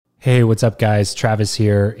Hey, what's up, guys? Travis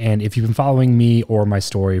here. And if you've been following me or my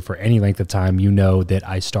story for any length of time, you know that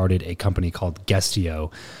I started a company called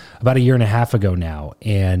Guestio about a year and a half ago now.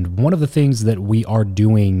 And one of the things that we are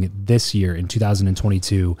doing this year in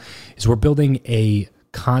 2022 is we're building a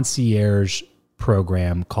concierge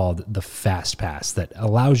program called the Fast Pass that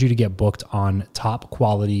allows you to get booked on top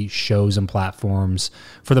quality shows and platforms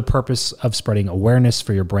for the purpose of spreading awareness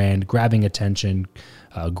for your brand, grabbing attention,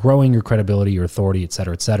 growing your credibility, your authority, et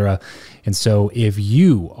cetera, et cetera. And so if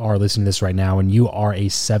you are listening to this right now and you are a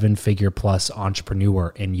 7-figure plus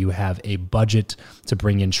entrepreneur and you have a budget to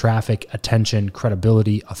bring in traffic, attention,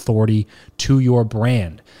 credibility, authority to your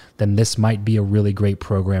brand, then this might be a really great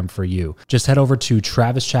program for you. Just head over to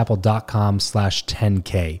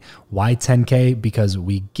travischappell.com/10K. Why 10K? Because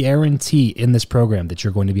we guarantee in this program that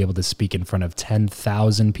you're going to be able to speak in front of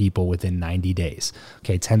 10,000 people within 90 days.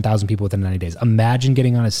 Okay, 10,000 people within 90 days. Imagine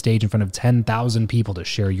getting on a stage in front of 10,000 people to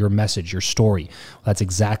share your message, your story. Well, that's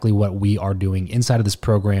exactly what we are doing inside of this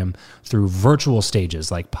program through virtual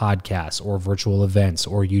stages like podcasts or virtual events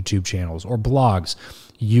or YouTube channels or blogs.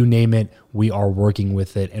 You name it, we are working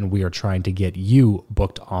with it, and we are trying to get you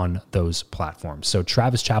booked on those platforms. So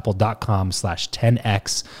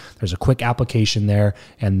travischappell.com/10X. There's a quick application there,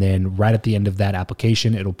 and then right at the end of that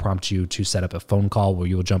application, it'll prompt you to set up a phone call where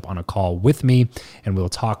you will jump on a call with me, and we'll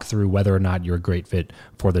talk through whether or not you're a great fit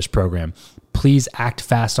for this program. Please act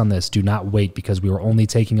fast on this. Do not wait, because we are only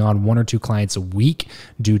taking on 1 or 2 clients a week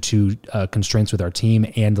due to constraints with our team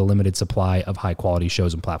and the limited supply of high quality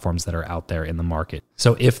shows and platforms that are out there in the market.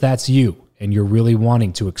 So if that's you and you're really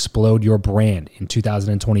wanting to explode your brand in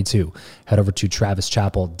 2022, head over to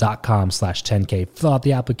travischappell.com/10K, fill out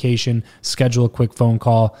the application, schedule a quick phone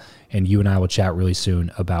call, and you and I will chat really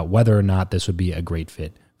soon about whether or not this would be a great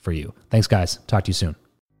fit for you. Thanks, guys. Talk to you soon.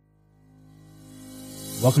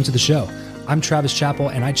 Welcome to the show. I'm Travis Chappell,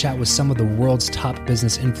 and I chat with some of the world's top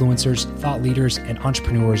business influencers, thought leaders, and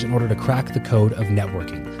entrepreneurs in order to crack the code of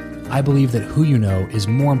networking. I believe that who you know is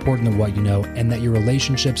more important than what you know, and that your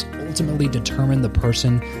relationships ultimately determine the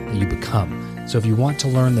person that you become. So if you want to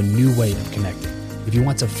learn the new way of connecting, if you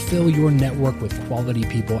want to fill your network with quality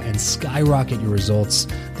people and skyrocket your results,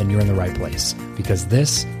 then you're in the right place, because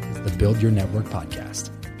this is the Build Your Network podcast.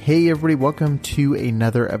 Hey everybody, welcome to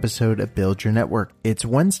another episode of Build Your Network. It's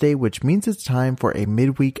Wednesday, which means it's time for a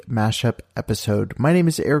midweek mashup episode. My name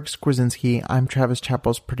is Eric Skwarczynski. I'm Travis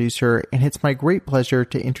Chappell's producer, and it's my great pleasure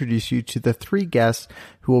to introduce you to the 3 guests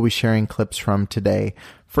who will be sharing clips from today.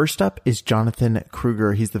 First up is Jonathan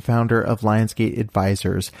Kruger. He's the founder of Lionsgate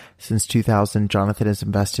Advisors. Since 2000, Jonathan has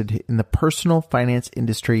invested in the personal finance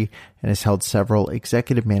industry and has held several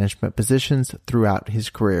executive management positions throughout his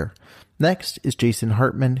career. Next is Jason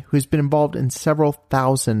Hartman, who has been involved in several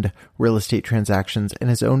thousand real estate transactions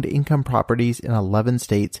and has owned income properties in 11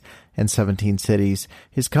 states and 17 cities.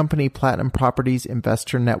 His company, Platinum Properties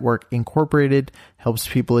Investor Network Incorporated, helps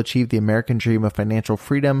people achieve the American dream of financial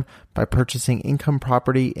freedom by purchasing income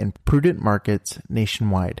property in prudent markets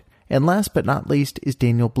nationwide. And last but not least is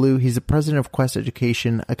Daniel Blue. He's the president of Quest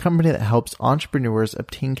Education, a company that helps entrepreneurs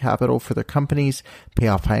obtain capital for their companies, pay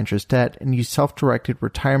off high-interest debt, and use self-directed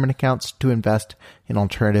retirement accounts to invest in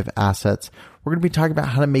alternative assets. We're going to be talking about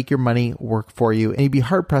how to make your money work for you, and you'd be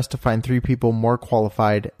hard-pressed to find 3 people more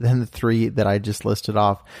qualified than the 3 that I just listed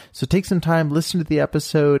off. So take some time, listen to the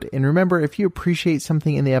episode, and remember, if you appreciate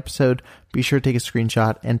something in the episode, be sure to take a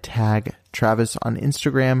screenshot and tag Travis on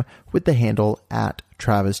Instagram with the handle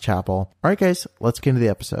 @TravisChappell. All right, guys, let's get into the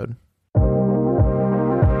episode.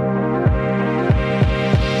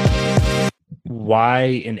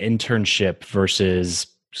 Why an internship versus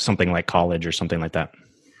something like college or something like that?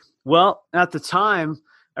 Well, at the time,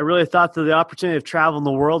 I really thought that the opportunity of traveling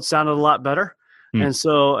the world sounded a lot better. And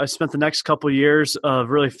so I spent the next couple of years of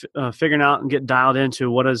really figuring out and getting dialed into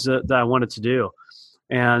what is it that I wanted to do.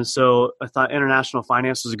 And so I thought international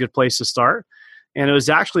finance was a good place to start. And it was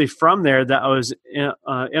actually from there that I was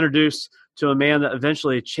introduced to a man that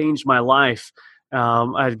eventually changed my life.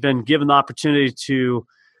 I'd been given the opportunity to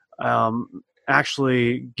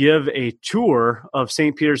actually give a tour of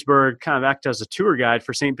St. Petersburg, kind of act as a tour guide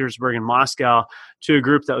for St. Petersburg and Moscow to a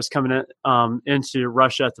group that was coming into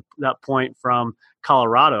Russia at that point from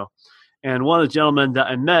Colorado. And one of the gentlemen that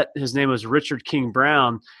I met, his name was Richard King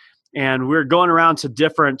Brown, and we were going around to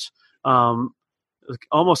different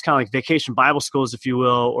almost kind of like vacation Bible schools, if you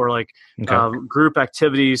will, or like group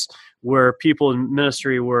activities where people in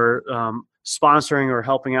ministry were sponsoring or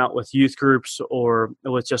helping out with youth groups or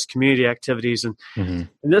with just community activities. And, and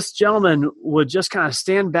this gentleman would just kind of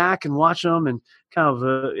stand back and watch them and kind of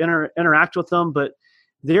interact with them. But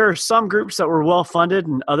there are some groups that were well funded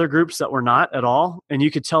and other groups that were not at all. And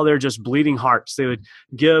you could tell they're just bleeding hearts. They would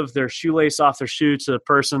give their shoelace off their shoe to the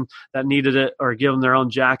person that needed it, or give them their own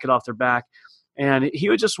jacket off their back. And he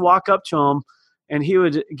would just walk up to them and he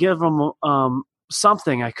would give them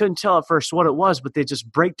something. I couldn't tell at first what it was, but they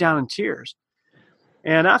just break down in tears.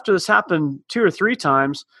 And after this happened 2 or 3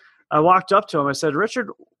 times, I walked up to him. I said, "Richard,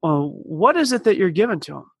 what is it that you're giving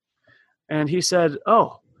to him?" And he said,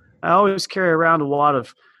 "Oh, I always carry around a wad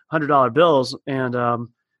of $100 bills. And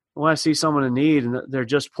when I see someone in need and they're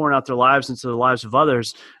just pouring out their lives into the lives of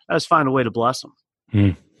others, I just find a way to bless them."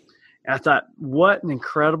 And I thought, what an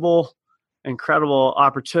incredible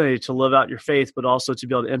opportunity to live out your faith, but also to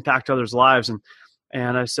be able to impact others' lives.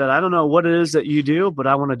 And I said, "I don't know what it is that you do, but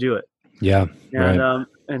I want to do it." Yeah.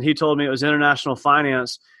 And he told me it was international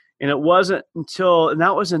finance. And it wasn't until, and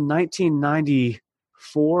that was in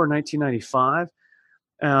 1994, 1995.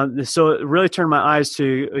 So it really turned my eyes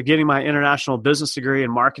to getting my international business degree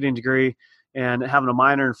and marketing degree and having a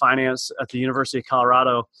minor in finance at the University of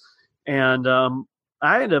Colorado. And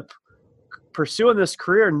I ended up pursuing this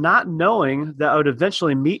career not knowing that I would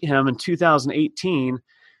eventually meet him in 2018,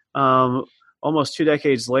 almost 2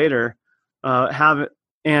 decades later,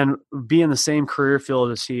 and be in the same career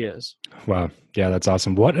field as he is. Wow. Yeah, that's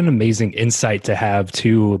awesome. What an amazing insight to have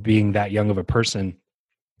to being that young of a person.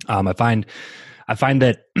 I find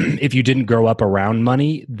that if you didn't grow up around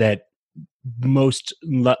money, that most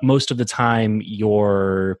of the time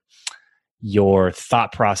your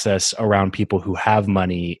thought process around people who have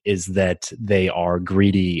money is that they are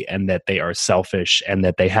greedy and that they are selfish and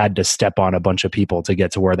that they had to step on a bunch of people to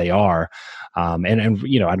get to where they are. And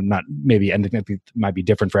you know, I'm not, maybe, and it might be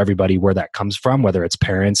different for everybody where that comes from, whether it's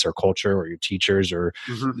parents or culture or your teachers or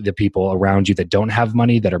the people around you that don't have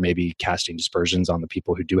money that are maybe casting dispersions on the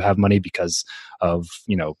people who do have money because of,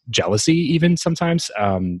 you know, jealousy even sometimes.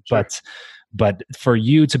 Sure. But for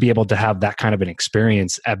you to be able to have that kind of an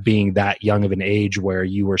experience at being that young of an age where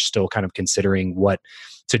you were still kind of considering what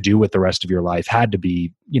to do with the rest of your life had to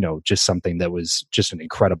be, you know, just something that was just an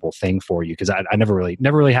incredible thing for you. Cause I never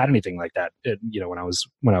really had anything like that. You know,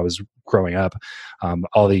 when I was growing up,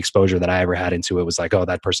 all the exposure that I ever had into it was like, oh,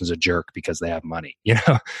 that person's a jerk because they have money, you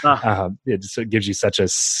know. It gives you such a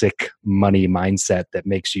sick money mindset that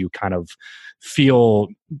makes you kind of feel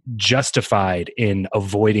justified in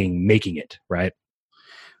avoiding making it, right?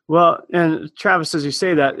 Well, and Travis, as you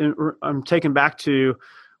say that, I'm taken back to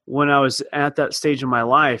when I was at that stage in my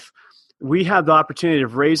life. We had the opportunity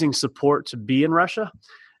of raising support to be in Russia.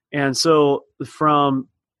 And so from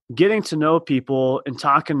getting to know people and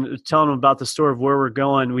telling them about the story of where we're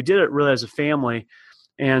going, we did it really as a family.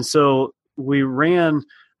 And so we ran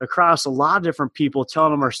across a lot of different people,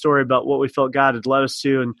 telling them our story about what we felt God had led us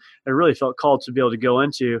to, and I really felt called to be able to go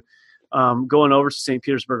into, going over to St.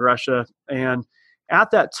 Petersburg, Russia. And at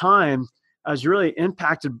that time, I was really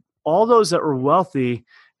impacted. All those that were wealthy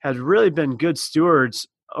had really been good stewards,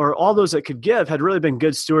 or all those that could give had really been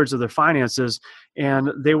good stewards of their finances, and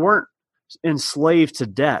they weren't enslaved to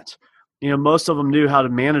debt. You know, most of them knew how to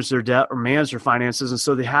manage their debt or manage their finances, and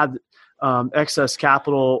so they had excess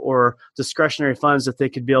capital or discretionary funds that they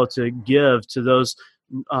could be able to give to those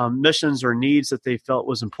missions or needs that they felt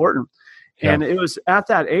was important. Yeah. And it was at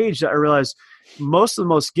that age that I realized most of the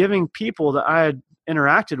most giving people that I had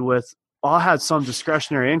interacted with all had some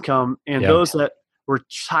discretionary income, and those that were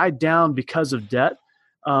tied down because of debt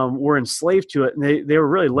were enslaved to it, and they were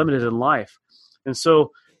really limited in life. And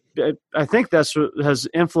so I think that's what has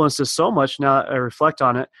influenced us so much now that I reflect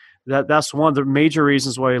on it, that's one of the major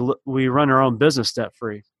reasons why we run our own business debt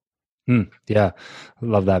free. Yeah. I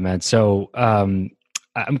love that, man. So I'm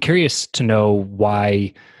curious to know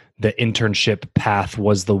why the internship path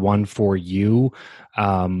was the one for you.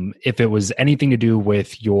 If it was anything to do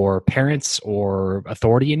with your parents or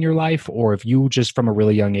authority in your life, or if you just from a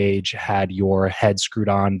really young age had your head screwed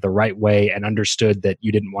on the right way and understood that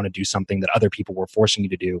you didn't want to do something that other people were forcing you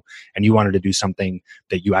to do, and you wanted to do something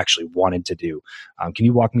that you actually wanted to do. Can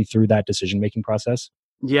you walk me through that decision-making process?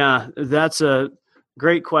 Yeah, that's a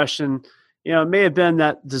great question. You know, it may have been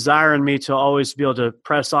that desire in me to always be able to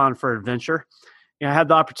press on for adventure. You know, I had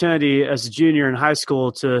the opportunity as a junior in high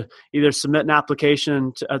school to either submit an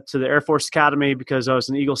application to the Air Force Academy because I was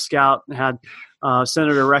an Eagle Scout and had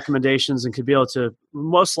senator recommendations and could be able to,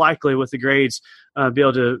 most likely with the grades, be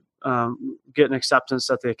able to get an acceptance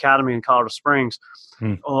at the Academy in Colorado Springs.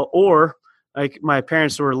 Or like my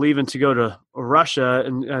parents were leaving to go to Russia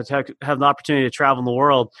and have the opportunity to travel in the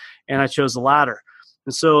world, and I chose the latter.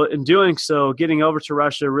 And so in doing so, getting over to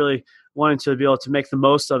Russia, really wanting to be able to make the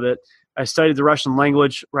most of it, I studied the Russian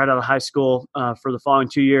language right out of high school for the following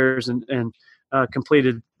 2 years and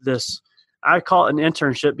completed this. I call it an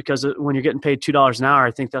internship because when you're getting paid $2 an hour,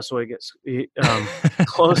 I think that's what it gets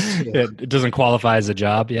close to. It doesn't qualify as a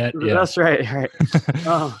job yet. Yeah. That's right.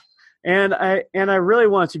 And I really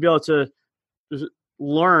wanted to be able to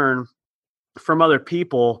learn from other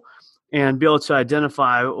people and be able to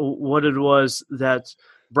identify what it was that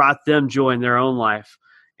brought them joy in their own life,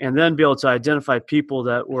 and then be able to identify people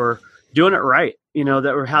that were doing it right,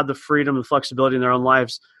 that had the freedom and flexibility in their own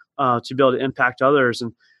lives to be able to impact others.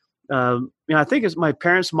 And I think my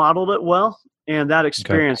parents modeled it well, and that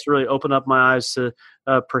experience really opened up my eyes to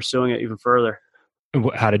pursuing it even further.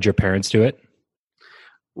 How did your parents do it?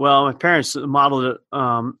 Well, my parents modeled it,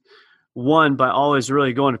 one, by always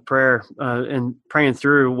really going to prayer and praying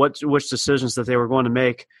through which decisions that they were going to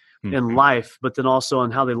make in life, but then also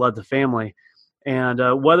on how they led the family. And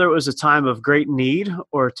whether it was a time of great need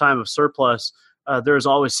or a time of surplus, there was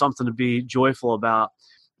always something to be joyful about.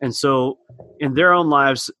 And so in their own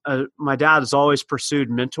lives, my dad has always pursued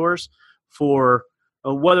mentors for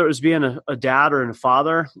whether it was being a dad or a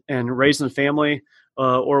father and raising a family,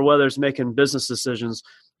 or whether it's making business decisions.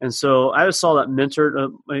 And so I just saw that mentor,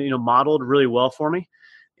 modeled really well for me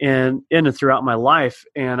and in and throughout my life.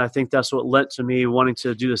 And I think that's what led to me wanting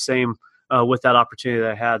to do the same with that opportunity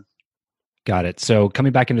that I had. Got it. So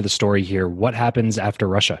coming back into the story here, what happens after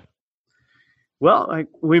Russia? Well,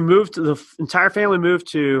 the entire family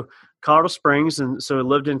moved to Colorado Springs. And so I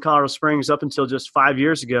lived in Colorado Springs up until just 5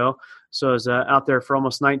 years ago. So I was out there for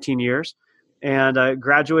almost 19 years. And I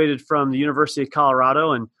graduated from the University of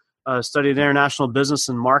Colorado and studied international business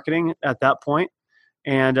and marketing at that point.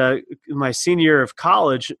 And my senior year of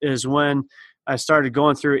college is when I started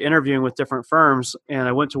going through interviewing with different firms. And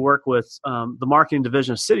I went to work with the marketing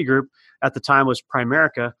division of Citigroup. At the time was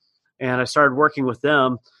Primerica. And I started working with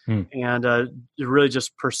them and really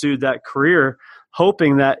just pursued that career,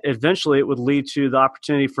 hoping that eventually it would lead to the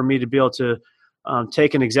opportunity for me to be able to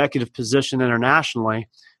take an executive position internationally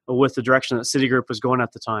with the direction that Citigroup was going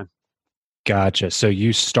at the time. Gotcha. So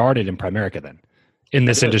you started in Primerica then, in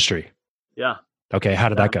this industry? Yeah. Okay. How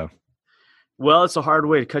did that go? Well, it's a hard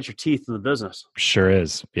way to cut your teeth in the business. Sure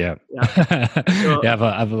is. Yeah.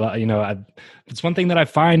 It's one thing that I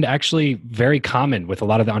find actually very common with a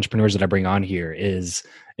lot of the entrepreneurs that I bring on here is,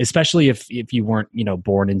 especially if you weren't,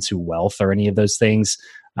 born into wealth or any of those things.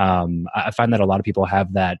 I find that a lot of people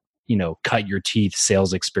have that, cut your teeth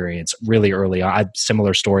sales experience really early on.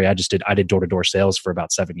 Similar story. I did door-to-door sales for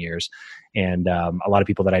about 7 years. And a lot of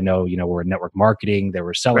people that I know, were in network marketing. They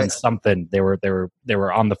were selling something. They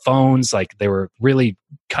were on the phones. Like they were really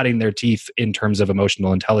cutting their teeth in terms of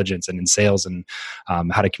emotional intelligence and in sales and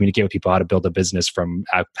how to communicate with people, how to build a business from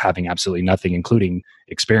having absolutely nothing, including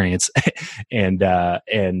experience. and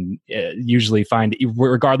usually find,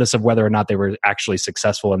 regardless of whether or not they were actually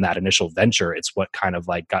successful in that initial venture, it's what kind of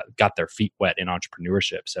like got their feet wet in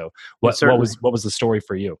entrepreneurship. So what was the story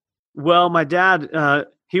for you? Well, my dad,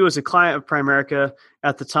 he was a client of Primerica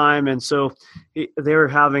at the time. And so they were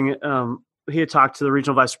having, he had talked to the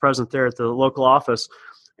regional vice president there at the local office,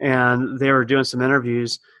 and they were doing some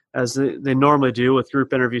interviews as they normally do with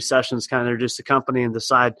group interview sessions, kind of introduce the company and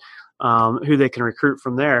decide who they can recruit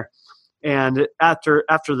from there. And after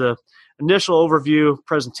the initial overview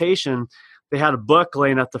presentation, they had a book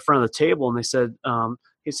laying at the front of the table, and they said,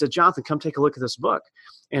 he said, "Jonathan, come take a look at this book."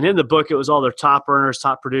 And in the book, it was all their top earners,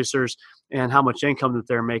 top producers, and how much income that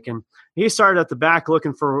they're making. He started at the back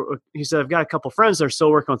looking for, he said, "I've got a couple friends that are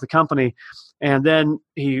still working with the company." And then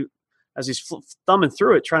as he's thumbing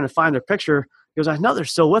through it, trying to find their picture, he goes, "I know they're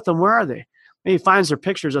still with them. Where are they?" And he finds their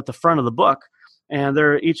pictures at the front of the book, and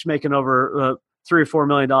they're each making over $3 or $4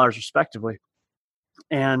 million respectively.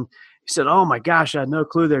 And he said, "Oh my gosh, I had no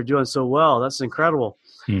clue they're doing so well. That's incredible."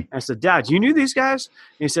 And I said, "Dad, you knew these guys?"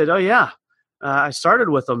 And he said, "Oh yeah, I started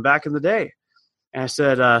with them back in the day." And I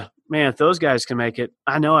said, "Man, if those guys can make it,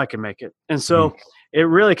 I know I can make it." And so it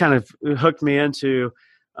really kind of hooked me into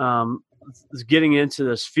getting into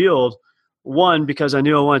this field. One, because I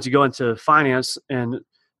knew I wanted to go into finance, and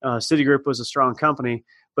Citigroup was a strong company.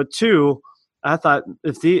 But two, I thought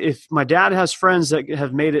if my dad has friends that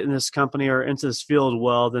have made it in this company or into this field,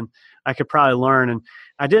 well, then I could probably learn. And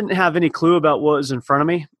I didn't have any clue about what was in front of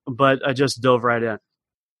me, but I just dove right in.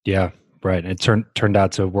 Yeah, right. And it turned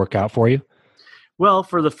out to work out for you? Well,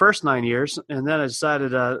 for the first 9 years, and then I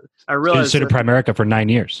decided I realized. So you stayed at Primerica for 9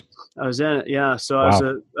 years. I was in it, yeah. So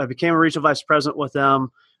wow. I became a regional vice president with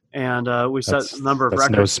them, and we set a number of records.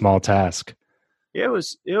 That's no small task. It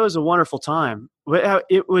was a wonderful time.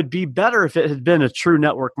 It would be better if it had been a true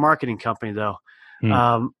network marketing company, though.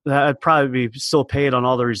 I'd probably be still paid on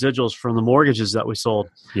all the residuals from the mortgages that we sold.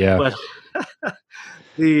 Yeah. But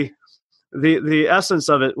the essence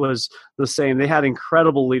of it was the same. They had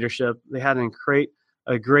incredible leadership. They had a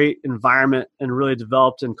great environment and really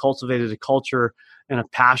developed and cultivated a culture and a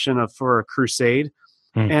passion for a crusade.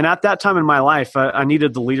 And at that time in my life, I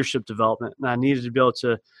needed the leadership development, and I needed to be able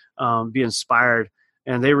to be inspired.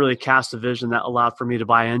 And they really cast a vision that allowed for me to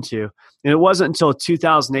buy into. And it wasn't until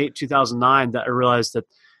 2008, 2009 that I realized that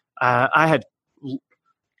I had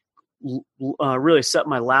really set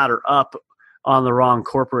my ladder up on the wrong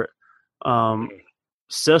corporate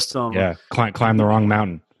system. Yeah, climb the wrong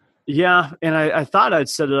mountain. Yeah, and I thought I'd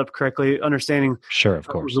set it up correctly, understanding sure, of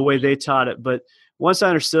course, the way they taught it. But once I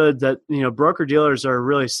understood that, broker dealers are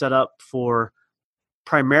really set up for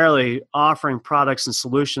primarily offering products and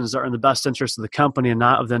solutions that are in the best interest of the company and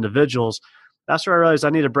not of the individuals, that's where I realized I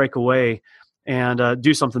need to break away and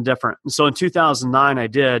do something different. And so in 2009, I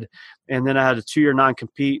did, and then I had a 2-year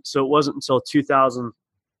non-compete. So it wasn't until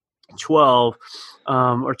 2012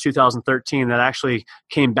 or 2013 that I actually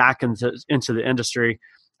came back into the industry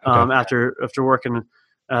after working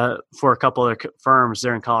for a couple of firms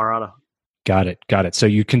there in Colorado. Got it. So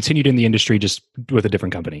you continued in the industry just with a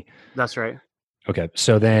different company. That's right. Okay.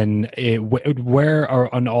 So then where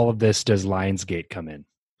on all of this does Lionsgate come in?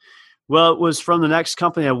 Well, it was from the next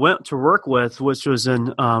company I went to work with, which was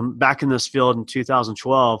in back in this field in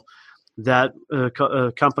 2012, that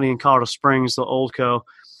a company in Colorado Springs, the Oldco,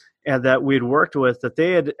 and that we'd worked with, that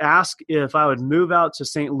they had asked if I would move out to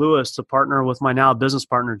St. Louis to partner with my now business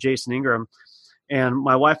partner, Jason Ingram. And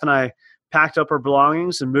my wife and I packed up our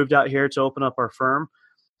belongings and moved out here to open up our firm.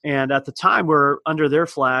 And at the time, we're under their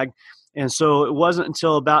flag. And so it wasn't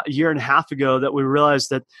until about a year and a half ago that we realized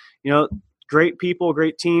that, great people,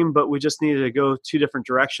 great team, but we just needed to go 2 different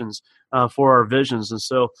directions for our visions. And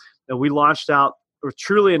so we launched out. We're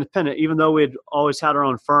truly independent, even though we had always had our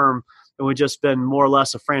own firm, and we'd just been more or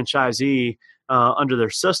less a franchisee under their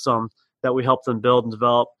system that we helped them build and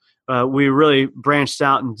develop. We really branched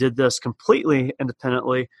out and did this completely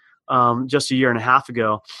independently just a year and a half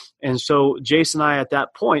ago. And so Jason and I, at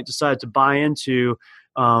that point, decided to buy into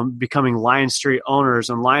becoming Lion Street owners.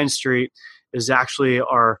 And Lion Street is actually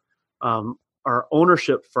our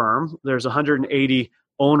ownership firm. There's 180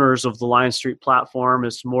 owners of the Lion Street platform.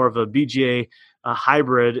 It's more of a BGA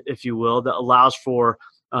hybrid, if you will, that allows for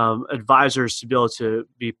advisors to be able to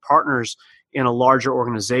be partners in a larger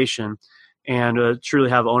organization and truly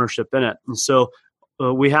have ownership in it. And so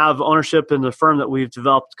we have ownership in the firm that we've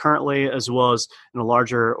developed currently, as well as in a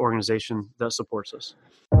larger organization that supports us.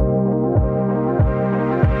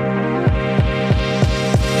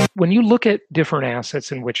 When you look at different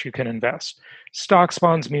assets in which you can invest, stocks,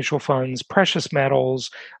 bonds, mutual funds, precious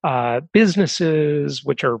metals, businesses,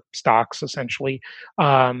 which are stocks essentially,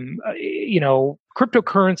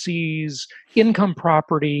 cryptocurrencies, income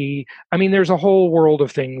property. I mean, there's a whole world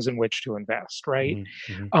of things in which to invest, right?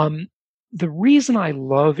 Mm-hmm. The reason I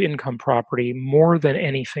love income property more than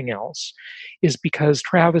anything else is because,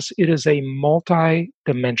 Travis, it is a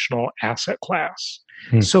multi-dimensional asset class.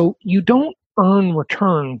 Hmm. So you don't earn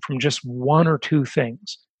return from just one or two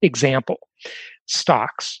things. Example,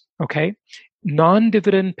 stocks, okay?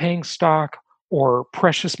 Non-dividend paying stock or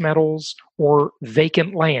precious metals or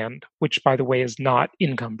vacant land, which, by the way, is not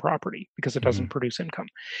income property because it doesn't produce income.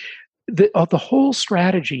 The whole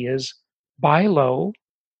strategy is buy low,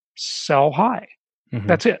 sell high. Mm-hmm.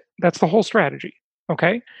 That's it. That's the whole strategy,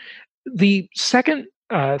 okay? The second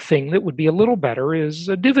thing that would be a little better is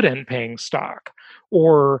a dividend paying stock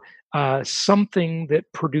or something that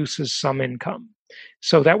produces some income.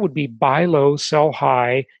 So that would be buy low, sell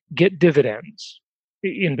high, get dividends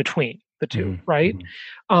in between the two, right?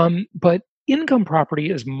 But income property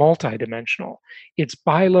is multidimensional. It's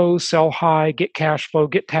buy low, sell high, get cash flow,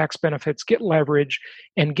 get tax benefits, get leverage,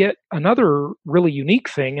 and get another really unique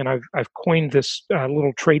thing, and I've coined this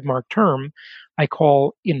little trademark term I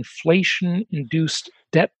call inflation-induced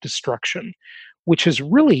debt destruction, which is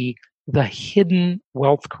really the hidden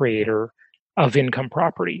wealth creator of income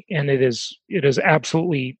property. And it is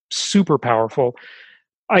absolutely super powerful.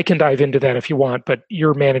 I can dive into that if you want, but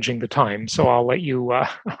you're managing the time, so I'll let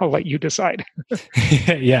you decide.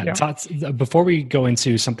 Yeah. Before we go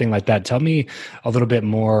into something like that, tell me a little bit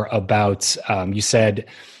more about. You said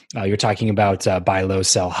you're talking about buy low,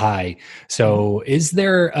 sell high. So, is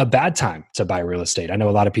there a bad time to buy real estate? I know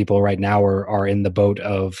a lot of people right now are in the boat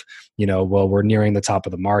of, we're nearing the top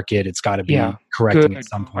of the market. It's got to be correcting at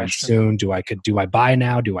some point soon. Do I buy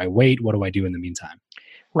now? Do I wait? What do I do in the meantime?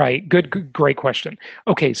 Right. Great question.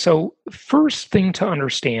 Okay. So first thing to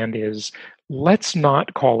understand is let's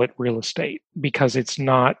not call it real estate because it's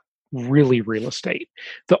not really real estate.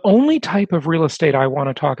 The only type of real estate I want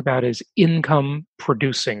to talk about is income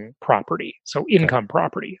producing property. So income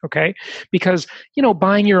property, okay? Because,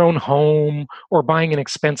 buying your own home or buying an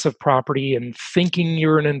expensive property and thinking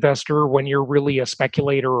you're an investor when you're really a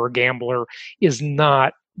speculator or a gambler is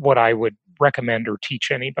not what I would recommend or teach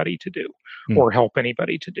anybody to do or help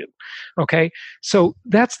anybody to do. Okay? So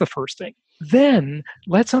that's the first thing. Then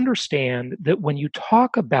let's understand that when you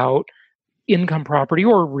talk about income property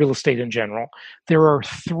or real estate in general, there are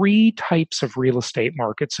 3 types of real estate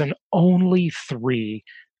markets and only 3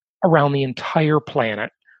 around the entire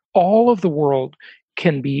planet. All of the world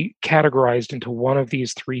can be categorized into one of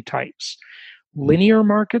these 3 types: linear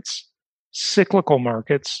markets, cyclical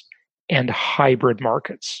markets, and hybrid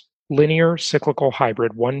markets. Linear, cyclical,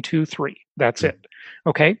 hybrid, 1, 2, 3. That's it.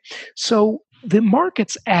 Okay. So the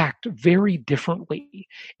markets act very differently.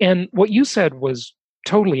 And what you said was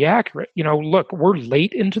totally accurate. Look, we're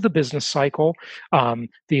late into the business cycle. The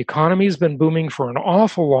economy's been booming for an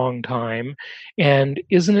awful long time. And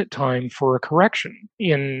isn't it time for a correction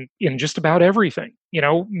in just about everything?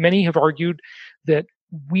 Many have argued that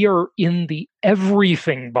we are in the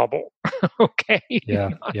everything bubble. Okay. Yeah.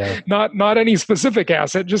 Not any specific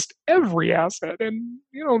asset, just every asset. And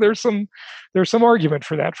there's some argument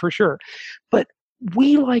for that for sure. But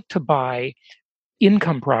we like to buy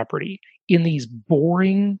income property in these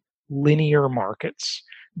boring linear markets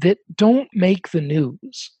that don't make the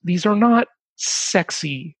news. These are not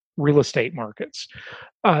sexy real estate markets.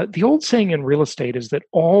 The old saying in real estate is that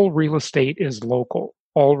all real estate is local.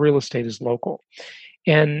 All real estate is local.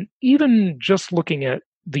 And even just looking at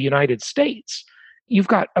the United States, you've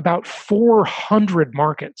got about 400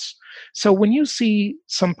 markets. So when you see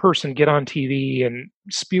some person get on TV and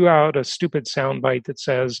spew out a stupid soundbite that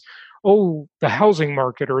says, "Oh, the housing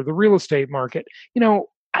market or the real estate market,"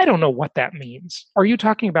 I don't know what that means. Are you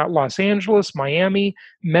talking about Los Angeles, Miami,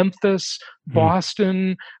 Memphis,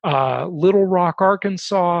 Boston, Little Rock,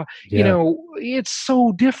 Arkansas? Yeah. It's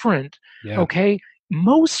so different. Yeah. Okay.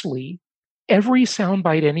 Mostly every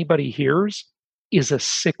soundbite anybody hears is a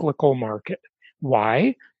cyclical market.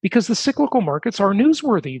 Why? Because the cyclical markets are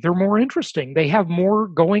newsworthy. They're more interesting. They have more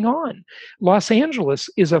going on. Los Angeles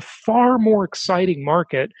is a far more exciting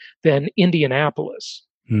market than Indianapolis,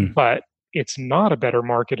 but it's not a better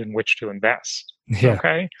market in which to invest. Yeah.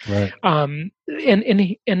 Okay. Right. And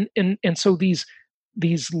so these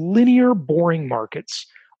linear, boring markets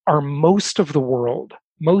are most of the world.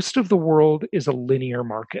 Most of the world is a linear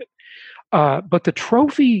market. But the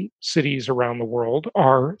trophy cities around the world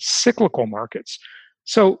are cyclical markets.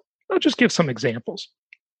 So I'll just give some examples.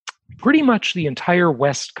 Pretty much the entire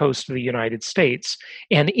west coast of the United States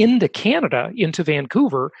and into Canada, into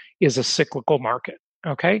Vancouver, is a cyclical market.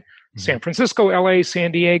 Okay? San Francisco, LA,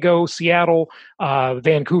 San Diego, Seattle,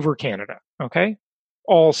 Vancouver, Canada. Okay?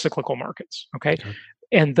 All cyclical markets. Okay?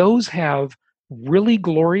 And those have really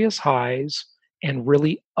glorious highs and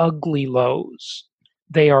really ugly lows.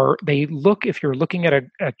 They look, if you're looking at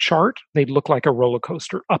a chart, they look like a roller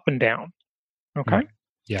coaster, up and down. Okay.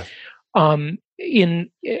 Yeah.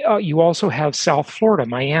 You also have South Florida,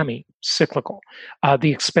 Miami, cyclical.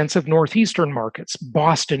 The expensive northeastern markets,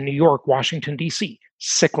 Boston, New York, Washington, D.C.,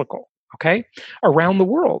 cyclical. Okay. Around the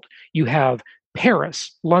world, you have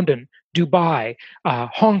Paris, London, Dubai,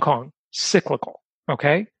 Hong Kong, cyclical.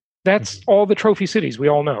 Okay. That's all the trophy cities we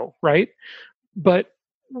all know, right? But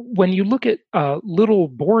when you look at little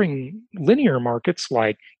boring linear markets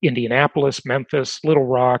like Indianapolis, Memphis, Little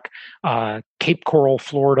Rock, Cape Coral,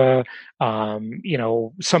 Florida,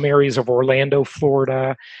 some areas of Orlando,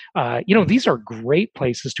 Florida, these are great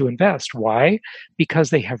places to invest. Why?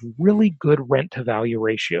 Because they have really good rent to value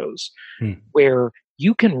ratios where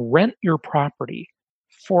you can rent your property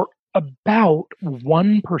for about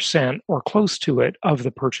 1% or close to it of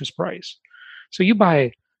the purchase price. So you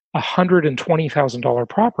buy $120,000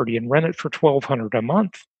 property and rent it for $1,200 a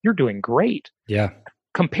month, you're doing great. Yeah.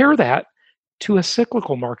 Compare that to a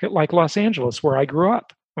cyclical market like Los Angeles, where I grew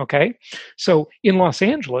up. Okay. So in Los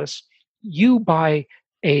Angeles, you buy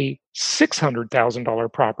a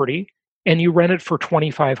 $600,000 property and you rent it for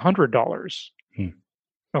 $2,500.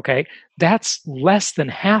 Okay. That's less than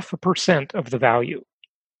 0.5% of the value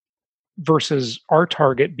versus our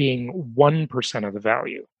target being 1% of the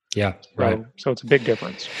value. Yeah. Right. So it's a big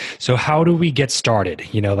difference. So how do we get started?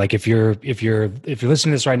 Like if you're listening to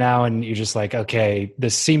this right now and you're just like, okay,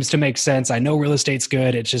 this seems to make sense. I know real estate's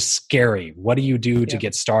good. It's just scary. What do you do to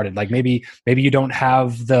get started? Like maybe you don't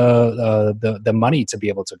have the money to be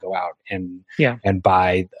able to go out and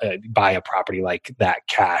buy a property like that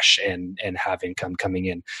cash and have income coming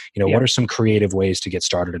in. What are some creative ways to get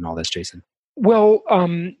started in all this, Jason? Well,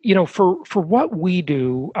 for what we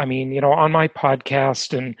do, I mean, on my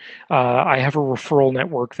podcast, and I have a referral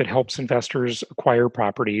network that helps investors acquire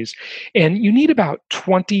properties, and you need about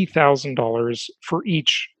 $20,000 for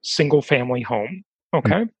each single family home.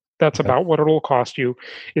 Okay, that's about what it'll cost you.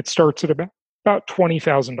 It starts at about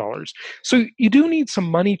 $20,000. So you do need some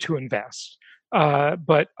money to invest.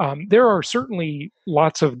 But there are certainly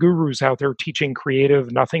lots of gurus out there teaching creative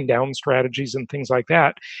nothing down strategies and things like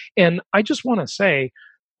that. And I just want to say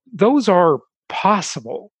those are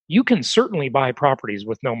possible. You can certainly buy properties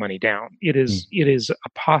with no money down. It is a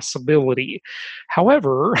possibility.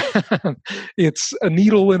 However, it's a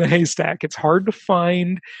needle in a haystack. It's hard to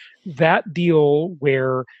find that deal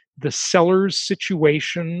where the seller's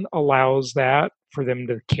situation allows that for them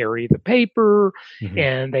to carry the paper,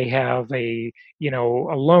 and they have a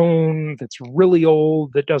loan that's really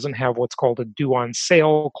old that doesn't have what's called a due on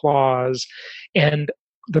sale clause. And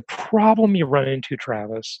the problem you run into,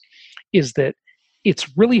 Travis, is that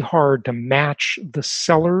it's really hard to match the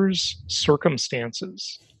seller's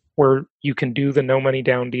circumstances where you can do the no money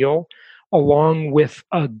down deal along with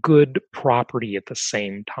a good property at the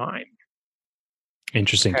same time.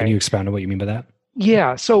 Interesting. Okay. Can you expound on what you mean by that?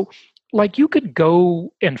 Yeah. So like you could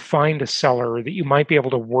go and find a seller that you might be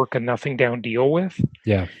able to work a nothing down deal with.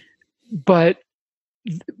 Yeah. But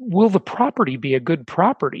will the property be a good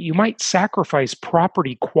property? You might sacrifice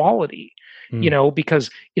property quality, because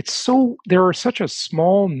there are such a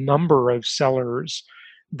small number of sellers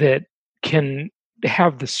that can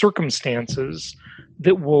have the circumstances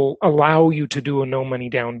that will allow you to do a no money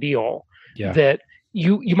down deal that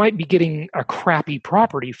you might be getting a crappy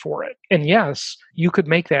property for it. And yes, you could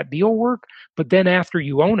make that deal work, but then after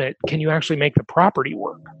you own it, can you actually make the property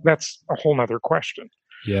work? That's a whole nother question.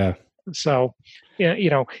 Yeah. So,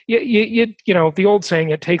 the old saying,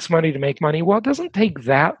 it takes money to make money. Well, it doesn't take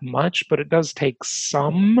that much, but it does take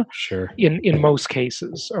some in most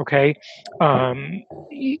cases. Okay.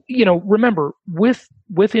 Remember with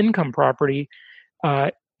income property,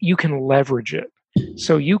 you can leverage it.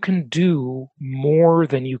 So you can do more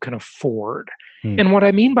than you can afford. And what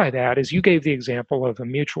I mean by that is you gave the example of a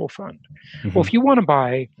mutual fund. Well, if you want to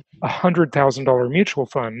buy a $100,000 mutual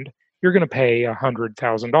fund, you're going to pay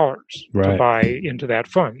 $100,000 to buy into that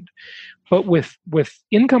fund. But with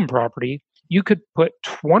income property, you could put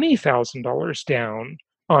 $20,000 down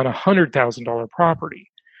on a $100,000 property.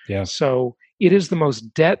 Yeah. So it is the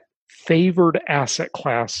most debt favored asset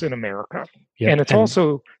class in America. Yep. And it's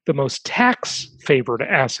also the most tax favored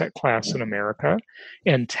asset class in America.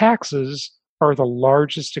 And taxes are the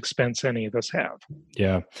largest expense any of us have.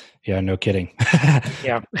 Yeah. Yeah. No kidding.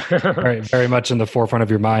 Yeah. very, very much in the forefront of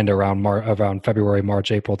your mind around February,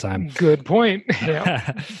 March, April time. Good point.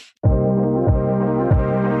 Yeah.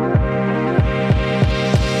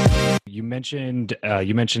 You mentioned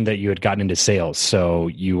that you had gotten into sales. So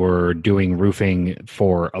you were doing roofing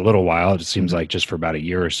for a little while. It seems like just for about a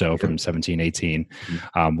year or so, from 17, 18.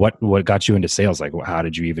 What got you into sales? Like, how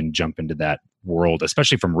did you even jump into that world,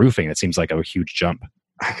 especially from roofing? It seems like a huge jump.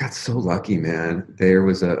 I got so lucky, man. There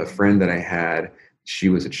was a friend that I had. She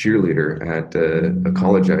was a cheerleader at a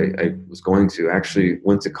college I was going to. Actually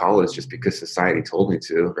went to college just because society told me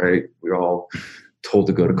to, right? We all told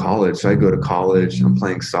to go to college. So I go to college, I'm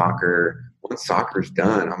playing soccer. Once soccer's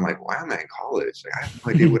done, I'm like, why am I in college? Like, I have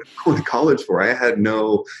no idea what I'm going to college for.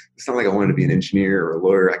 It's not like I wanted to be an engineer or a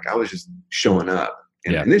lawyer. Like, I was just showing up.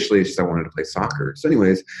 And initially it's just I wanted to play soccer. So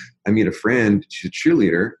anyways, I meet a friend, she's a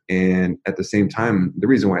cheerleader. And at the same time, the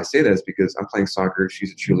reason why I say that is because I'm playing soccer,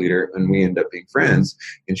 she's a cheerleader, and we end up being friends.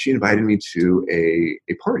 And she invited me to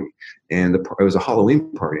a party. And it was a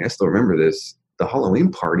Halloween party. I still remember this. The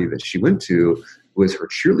Halloween party that she went to was her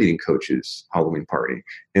cheerleading coach's Halloween party.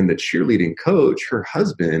 And the cheerleading coach, her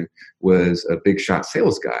husband, was a big shot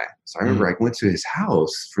sales guy. So I remember I went to his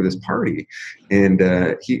house for this party, and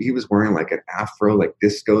he was wearing like an afro, like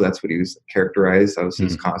disco. That's what he was characterized. That was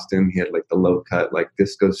his costume. He had like the low cut, like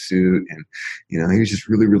disco suit. And, he was just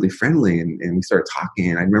really, really friendly. And we started talking.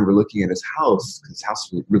 And I remember looking at his house, because his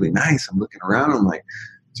house was really nice. I'm looking around. I'm like,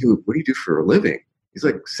 dude, what do you do for a living? He's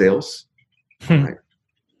like, sales. I'm like,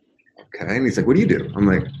 okay. And he's like, what do you do? I'm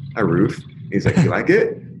like, I roof. He's like, you like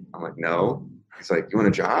it? I'm like, no. He's like, you want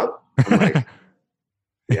a job? I'm like,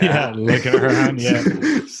 yeah. Looking around,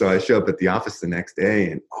 yeah. So I show up at the office the next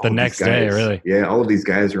day, and really? Yeah, all of these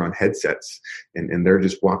guys are on headsets, and they're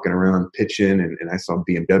just walking around pitching, and I saw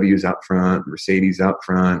BMWs out front, Mercedes out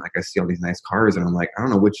front. Like, I see all these nice cars, and I'm like, I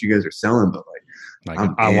don't know what you guys are selling, but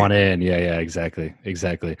I want in. Yeah, exactly.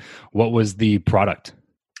 What was the product?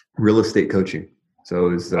 Real estate coaching. So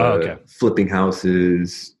it was flipping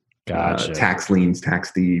houses, Gotcha. Tax liens,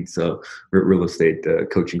 tax deeds, so real estate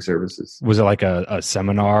coaching services. Was it like a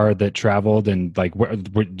seminar that traveled, and like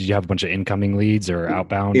did you have a bunch of incoming leads or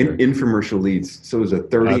outbound? Infomercial leads. So it was a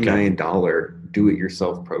 $39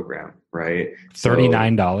 do-it-yourself program, right?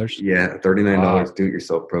 $39? Yeah, $39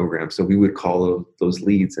 do-it-yourself program. So we would call those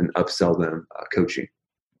leads and upsell them coaching.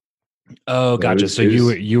 Oh, gotcha. So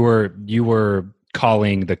you were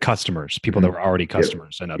calling the customers, people that were already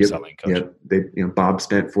customers, and upselling coaching. Bob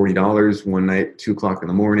spent $40 one night, 2:00 in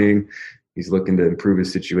the morning. He's looking to improve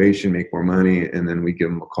his situation, make more money, and then we give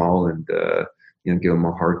him a call and give him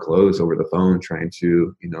a hard close over the phone, trying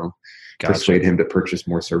to persuade him to purchase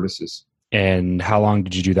more services. And how long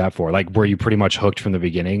did you do that for? Like, were you pretty much hooked from the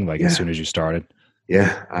beginning, as soon as you started?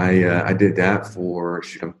 Yeah, I did that for,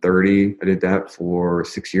 I'm 30. I did that for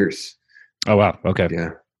 6 years. Oh, wow. Okay.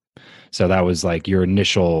 Yeah. So that was like your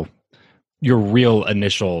real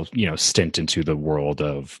initial, stint into the world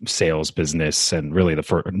of sales, business, and really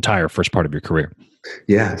the entire first part of your career.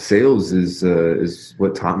 Yeah, sales is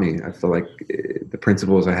what taught me. I feel like the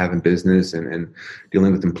principles I have in business and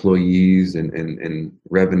dealing with employees and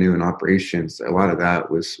revenue and operations, a lot of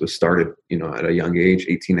that was started, at a young age,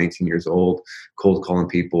 18, 19 years old, cold calling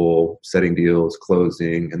people, setting deals,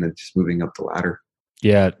 closing, and then just moving up the ladder.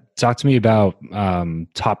 Yeah. Talk to me about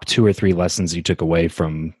top 2 or 3 lessons you took away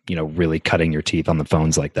from, really cutting your teeth on the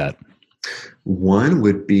phones like that. One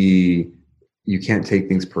would be, you can't take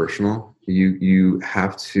things personal. You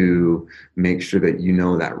have to make sure that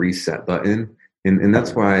that reset button. And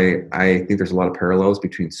that's why I think there's a lot of parallels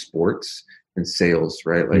between sports and sales,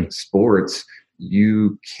 right? Like sports,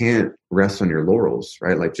 you can't rest on your laurels,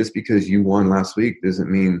 right? Like just because you won last week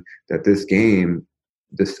doesn't mean that this game,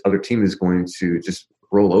 this other team is going to just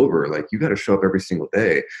roll over. Like you got to show up every single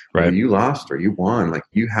day. Right. Whether you lost or you won, like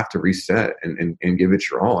you have to reset and give it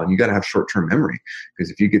your all. And you got to have short-term memory,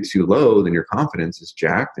 because if you get too low, then your confidence is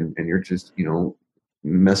jacked and you're just,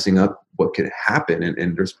 messing up what could happen.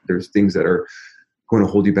 And there's things that are going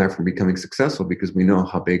to hold you back from becoming successful, because we know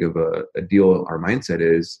how big of a deal our mindset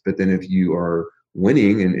is. But then if you are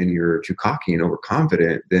winning and you're too cocky and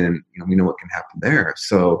overconfident, then we know what can happen there.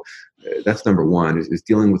 So that's number one is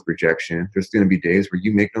dealing with rejection. There's going to be days where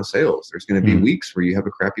you make no sales. There's going to be weeks where you have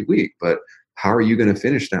a crappy week, but how are you going to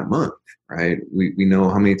finish that month? Right. We know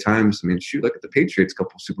how many times, look at the Patriots a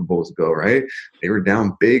couple Super Bowls ago, right? They were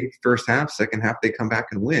down big first half, second half, they come back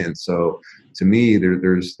and win. So to me,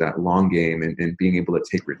 there's that long game and being able to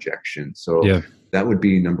take rejection. So that would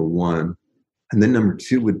be number one. And then number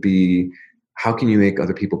two would be, how can you make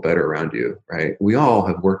other people better around you, right? We all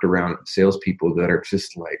have worked around salespeople that are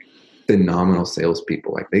just like phenomenal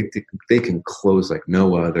salespeople. Like they can close like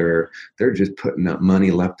no other. They're just putting up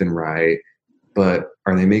money left and right. But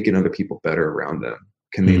are they making other people better around them?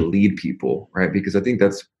 Can they lead people, right? Because I think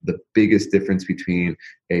that's the biggest difference between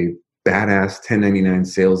a badass 1099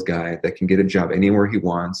 sales guy that can get a job anywhere he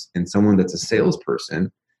wants and someone that's a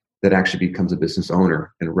salesperson that actually becomes a business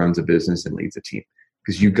owner and runs a business and leads a team.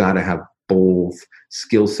 Because you got to have both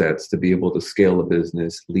skill sets to be able to scale a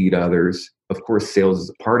business, lead others. Of course, sales is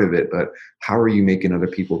a part of it, but how are you making other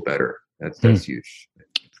people better? That's huge.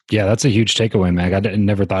 Yeah, that's a huge takeaway, Mag. I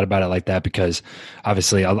never thought about it like that, because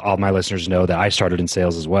obviously all my listeners know that I started in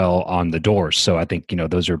sales as well on the doors. So I think,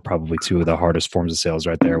 those are probably 2 of the hardest forms of sales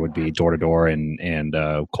right there, would be door-to-door and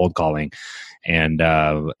cold calling. And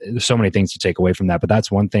there's so many things to take away from that. But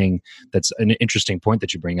that's one thing that's an interesting point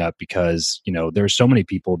that you bring up, because, there's so many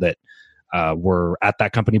people that were at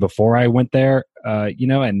that company before I went there,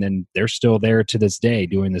 and then they're still there to this day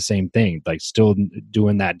doing the same thing, like still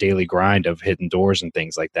doing that daily grind of hitting doors and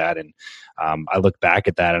things like that. And I look back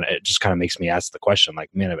at that and it just kind of makes me ask the question, like,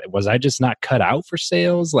 man, was I just not cut out for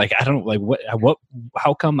sales? Like, I don't like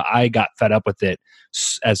how come I got fed up with it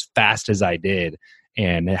as fast as I did?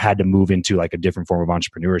 And it had to move into like a different form of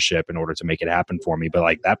entrepreneurship in order to make it happen for me. But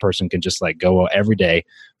like that person can just like go every day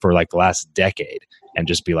for like the last decade and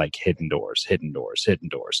just be like hitting doors.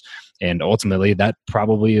 And ultimately that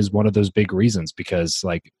probably is one of those big reasons, because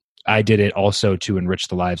like I did it also to enrich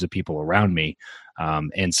the lives of people around me,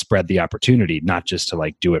 and spread the opportunity, not just to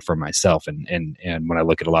like do it for myself. And when I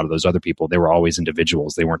look at a lot of those other people, they were always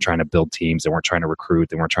individuals. They weren't trying to build teams. They weren't trying to recruit.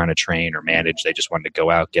 They weren't trying to train or manage. They just wanted to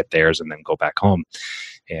go out, get theirs, and then go back home.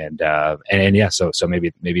 And yeah, so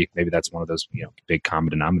maybe that's one of those, big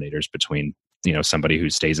common denominators between, somebody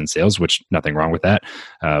who stays in sales, which nothing wrong with that.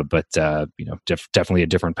 But definitely a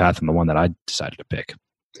different path than the one that I decided to pick.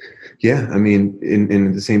 Yeah, I mean, in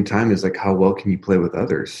at the same time, is like, how well can you play with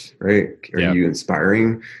others, right? Are you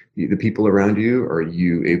inspiring the people around you? Are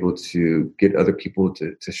you able to get other people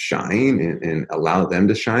to shine and allow them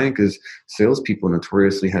to shine? Because salespeople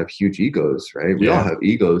notoriously have huge egos, right? We all have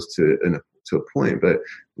egos to a point, but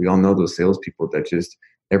we all know those salespeople that just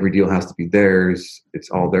every deal has to be theirs. It's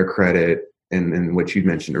all their credit. And what you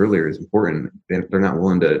mentioned earlier is important. They're not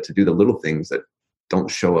willing to do the little things that don't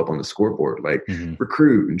show up on the scoreboard, like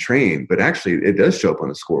recruit and train, but actually it does show up on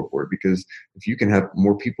the scoreboard, because if you can have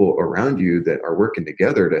more people around you that are working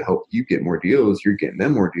together to help you get more deals, you're getting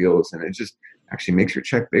them more deals, and it just actually makes your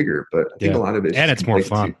check bigger. But I think a lot of it, and it's more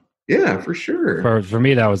fun. Yeah, for sure. For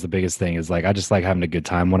me, that was the biggest thing, is like, I just like having a good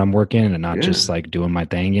time when I'm working and not just like doing my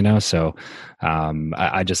thing, you know? So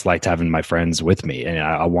I just liked having my friends with me, and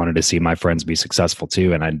I wanted to see my friends be successful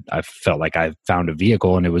too. And I felt like I found a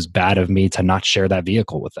vehicle, and it was bad of me to not share that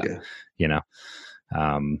vehicle with them, you know?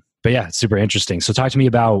 But yeah, it's super interesting. So talk to me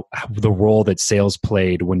about the role that sales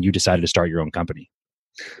played when you decided to start your own company.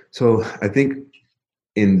 So I think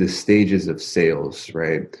in the stages of sales,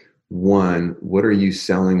 right? One, what are you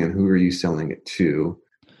selling and who are you selling it to?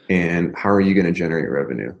 And how are you going to generate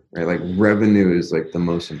revenue, right? Like, revenue is like the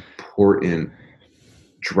most important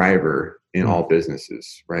driver in all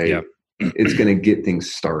businesses, right? Yep. It's going to get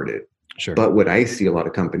things started. Sure. But what I see a lot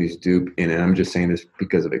of companies do, and I'm just saying this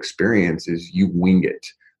because of experience, is you wing it,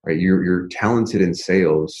 right? You're talented in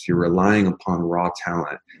sales. You're relying upon raw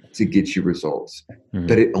talent to get you results,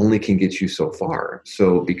 but it only can get you so far.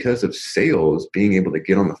 So because of sales, being able to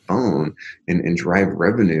get on the phone and drive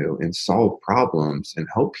revenue and solve problems and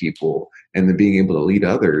help people, and then being able to lead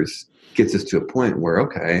others, gets us to a point where,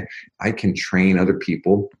 okay, I can train other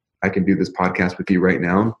people. I can do this podcast with you right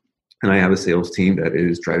now, and I have a sales team that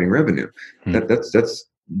is driving revenue. That's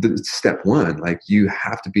the step one. Like, you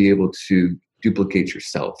have to be able to duplicate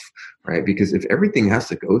yourself, right? Because if everything has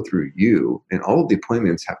to go through you, and all of the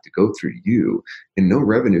appointments have to go through you, and no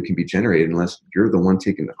revenue can be generated unless you're the one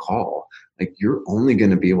taking the call, like, you're only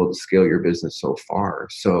going to be able to scale your business so far.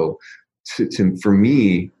 So for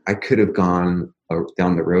me, I could have gone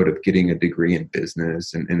down the road of getting a degree in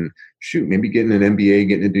business and shoot, maybe getting an MBA,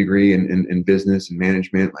 getting a degree in business and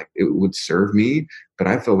management. Like, it would serve me, but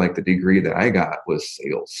I feel like the degree that I got was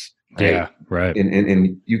sales. Right? Yeah, right.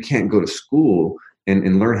 And you can't go to school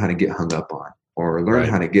and learn how to get hung up on, or learn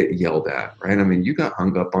how to get yelled at, right? I mean, you got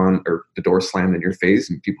hung up on, or the door slammed in your face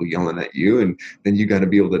and people yelling at you, and then you got to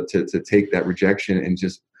be able to take that rejection and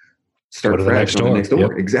just start fresh on the next door.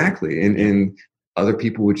 Yep. Exactly. And other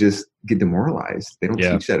people would just get demoralized. They don't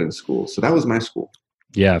teach that in school. So that was my school.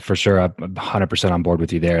 Yeah, for sure. I'm 100% on board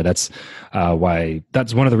with you there. That's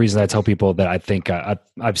that's one of the reasons I tell people that I think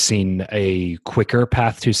I've seen a quicker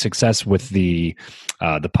path to success with the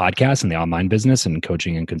podcast and the online business and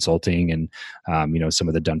coaching and consulting and, some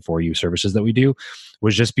of the done for you services that we do,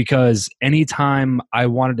 was just because anytime I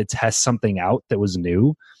wanted to test something out that was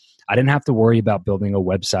new, I didn't have to worry about building a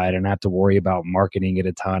website. I didn't have to worry about marketing it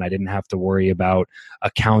a ton. I didn't have to worry about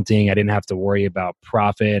accounting. I didn't have to worry about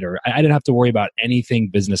profit, or I didn't have to worry about anything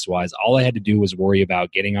business-wise. All I had to do was worry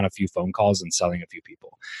about getting on a few phone calls and selling a few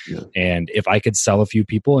people. Yeah. And if I could sell a few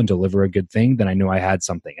people and deliver a good thing, then I knew I had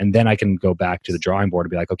something. And then I can go back to the drawing board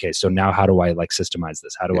and be like, okay, so now how do I systemize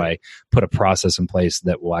this? How do I put a process in place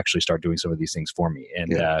that will actually start doing some of these things for me?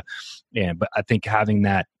 But I think having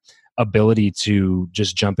that ability to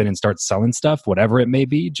just jump in and start selling stuff, whatever it may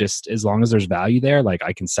be, just as long as there's value there, like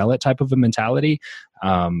I can sell it type of a mentality,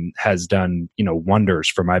 has done, wonders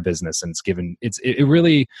for my business. And it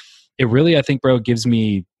really, I think, bro, gives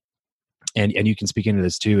me, and you can speak into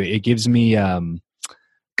this too, it gives me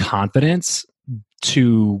confidence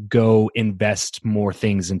to go invest more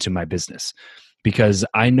things into my business, because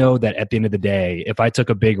I know that at the end of the day, if I took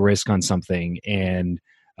a big risk on something and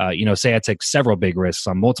say I take several big risks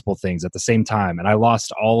on multiple things at the same time, and I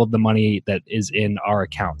lost all of the money that is in our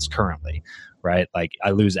accounts currently, right? Like, I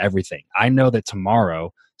lose everything. I know that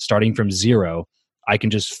tomorrow, starting from zero, I can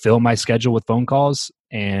just fill my schedule with phone calls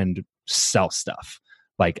and sell stuff.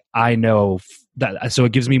 Like, I know that, so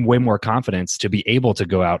it gives me way more confidence to be able to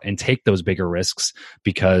go out and take those bigger risks,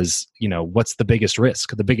 because, what's the biggest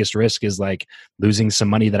risk? The biggest risk is like losing some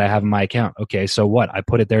money that I have in my account. Okay, so what? I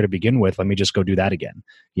put it there to begin with. Let me just go do that again.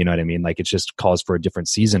 You know what I mean? Like, it just calls for a different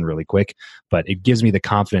season really quick, but it gives me the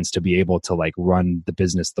confidence to be able to run the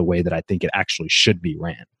business the way that I think it actually should be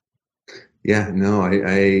ran. Yeah, no,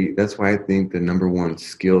 I that's why I think the number one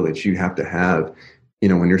skill that you have to have,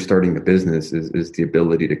 when you're starting a business is the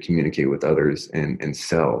ability to communicate with others and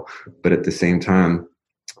sell. But at the same time,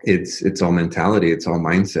 it's all mentality. It's all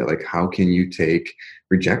mindset. Like, how can you take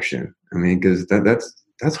rejection? I mean, because that's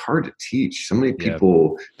that's hard to teach. So many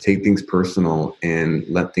people take things personal and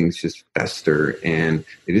let things just fester, and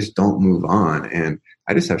they just don't move on. And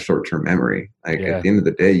I just have short-term memory. Like at the end of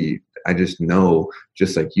the day, I just know,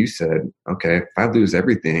 just like you said, okay, if I lose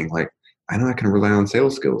everything, like I know I can rely on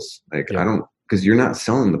sales skills. Like I don't, because you're not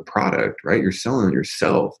selling the product, right? You're selling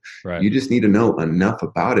yourself. Right. You just need to know enough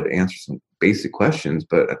about it to answer some basic questions.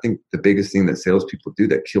 But I think the biggest thing that salespeople do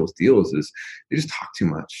that kills deals is they just talk too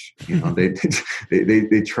much. You know, they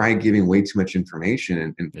try giving way too much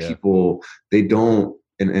information, and people, they don't.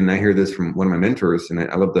 And I hear this from one of my mentors, and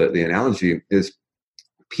I love the analogy is,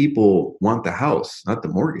 people want the house, not the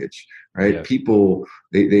mortgage, right? Yeah. People,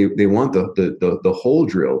 they want the hole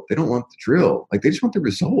drill. They don't want the drill. Like they just want the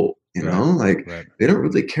result, you know, like they don't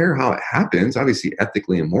really care how it happens. Obviously,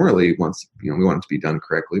 ethically and morally, once, you know, we want it to be done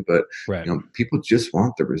correctly, but you know, people just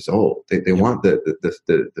want the result. They want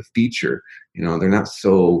the feature, you know, they're not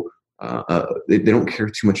so, they don't care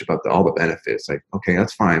too much about all the benefits. Like, okay,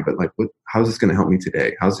 that's fine, but like, how's this going to help me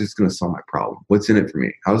today? How's this going to solve my problem? What's in it for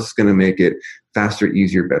me? How's this going to make it faster,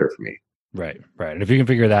 easier, better for me? Right. And if you can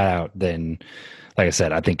figure that out, then, like I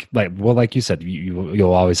said, I think, like you said,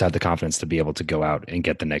 you'll always have the confidence to be able to go out and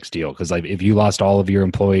get the next deal. Because like if you lost all of your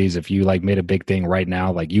employees, if you like made a big thing right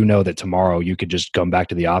now, like you know that tomorrow you could just come back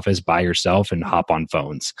to the office by yourself and hop on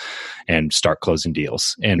phones and start closing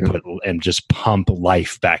deals and and just pump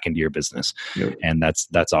life back into your business. And that's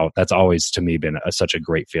always to me been such a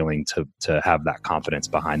great feeling to have that confidence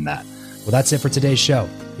behind that. Well, that's it for today's show.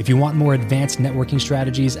 If you want more advanced networking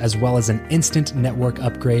strategies as well as an instant network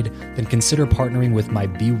upgrade, then consider partnering with my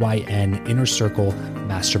BYN Inner Circle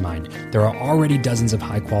Mastermind. There are already dozens of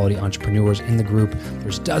high-quality entrepreneurs in the group.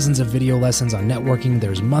 There's dozens of video lessons on networking.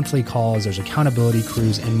 There's monthly calls. There's accountability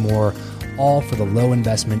crews and more, all for the low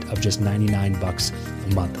investment of just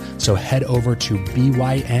 $99 a month. So head over to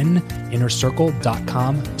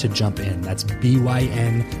byninnercircle.com to jump in. That's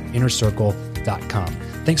byninnercircle.com.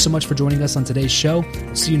 Thanks so much for joining us on today's show.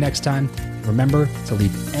 We'll see you next time. Remember to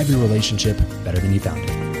leave every relationship better than you found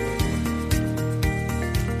it.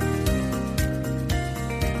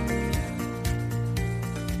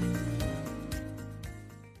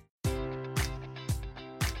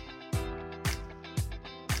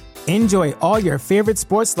 Enjoy all your favorite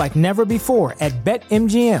sports like never before at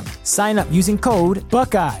BetMGM. Sign up using code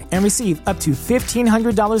Buckeye and receive up to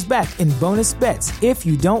 $1,500 back in bonus bets if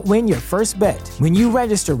you don't win your first bet. When you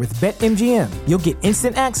register with BetMGM, you'll get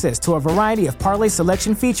instant access to a variety of parlay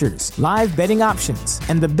selection features, live betting options,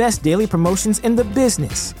 and the best daily promotions in the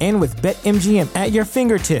business. And with BetMGM at your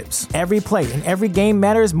fingertips, every play and every game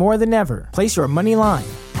matters more than ever. Place your money line,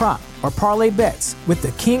 prop, or parlay bets with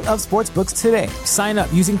the king of sportsbooks today. Sign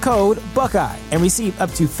up using code Buckeye and receive up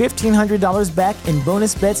to $1,500 back in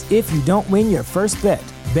bonus bets if you don't win your first bet.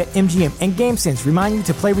 BetMGM and GameSense remind you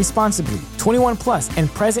to play responsibly. 21 plus and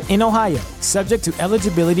present in Ohio, subject to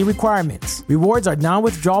eligibility requirements. Rewards are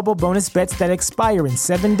non-withdrawable bonus bets that expire in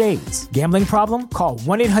 7 days. Gambling problem? Call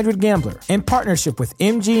 1-800-GAMBLER in partnership with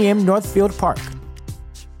MGM Northfield Park.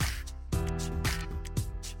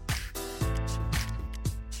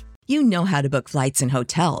 You know how to book flights and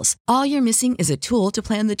hotels. All you're missing is a tool to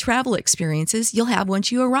plan the travel experiences you'll have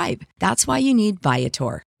once you arrive. That's why you need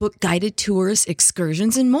Viator. Book guided tours,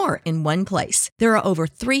 excursions, and more in one place. There are over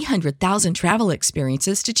 300,000 travel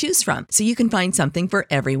experiences to choose from, so you can find something for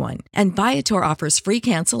everyone. And Viator offers free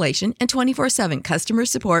cancellation and 24/7 customer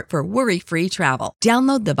support for worry-free travel.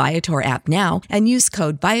 Download the Viator app now and use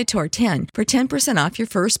code Viator10 for 10% off your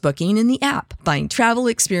first booking in the app. Find travel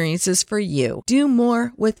experiences for you. Do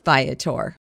more with Viator.